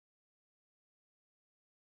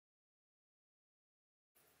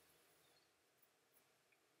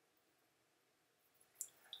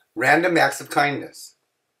Random acts of kindness.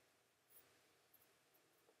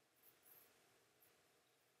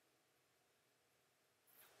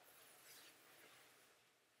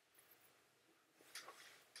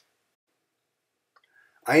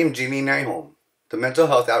 I am Jamie Nyholm, the Mental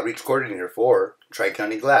Health Outreach Coordinator for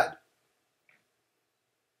Tri-County GLAD.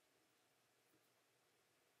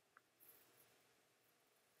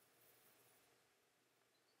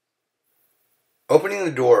 Opening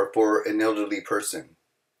the door for an elderly person.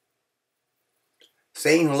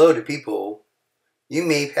 Saying hello to people you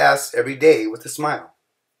may pass every day with a smile.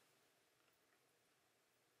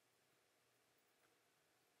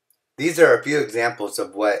 These are a few examples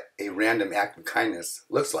of what a random act of kindness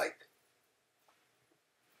looks like.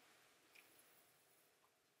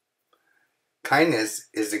 Kindness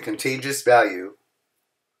is a contagious value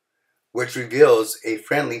which reveals a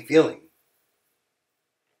friendly feeling.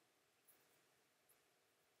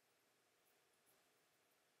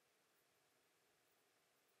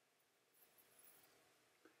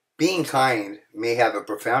 Being kind may have a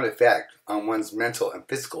profound effect on one's mental and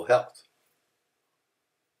physical health.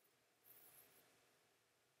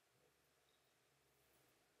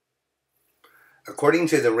 According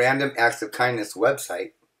to the Random Acts of Kindness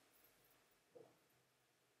website,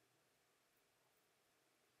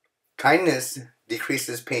 kindness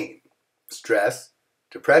decreases pain, stress,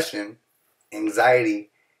 depression,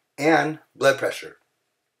 anxiety, and blood pressure.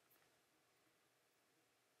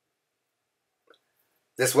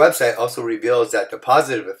 This website also reveals that the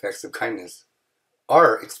positive effects of kindness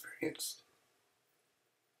are experienced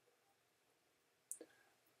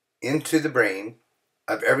into the brain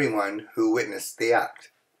of everyone who witnessed the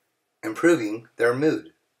act, improving their mood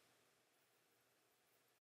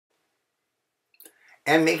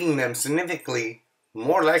and making them significantly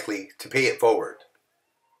more likely to pay it forward.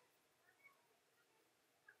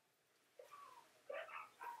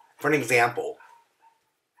 For an example,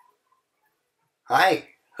 hi,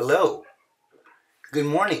 hello, good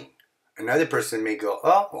morning. Another person may go,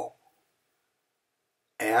 oh,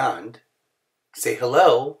 and say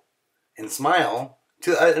hello and smile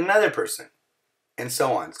to another person, and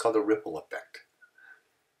so on. It's called a ripple effect.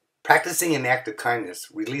 Practicing an act of kindness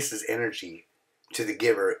releases energy to the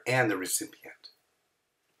giver and the recipient.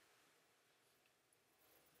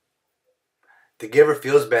 The giver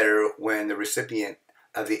feels better when the recipient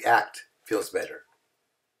of the act feels better,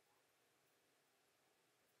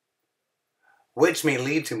 which may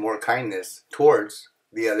lead to more kindness towards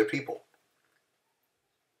the other people.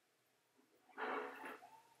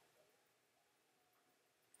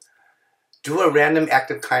 Do a random act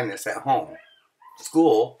of kindness at home,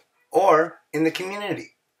 school, or in the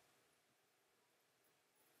community.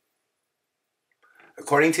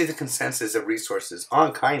 According to the consensus of resources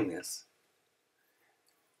on kindness,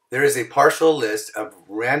 there is a partial list of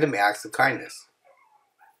random acts of kindness,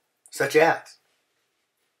 such as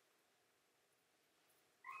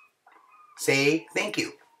say thank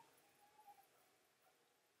you,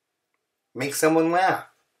 make someone laugh,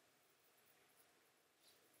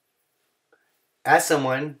 ask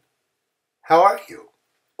someone, how are you?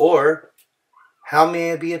 Or, how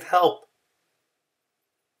may I be of help?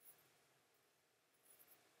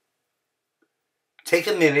 Take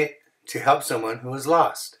a minute to help someone who is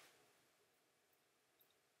lost.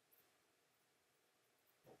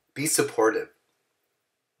 Be supportive.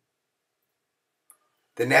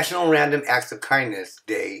 The National Random Acts of Kindness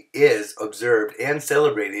Day is observed and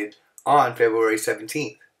celebrated on February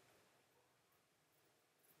 17th.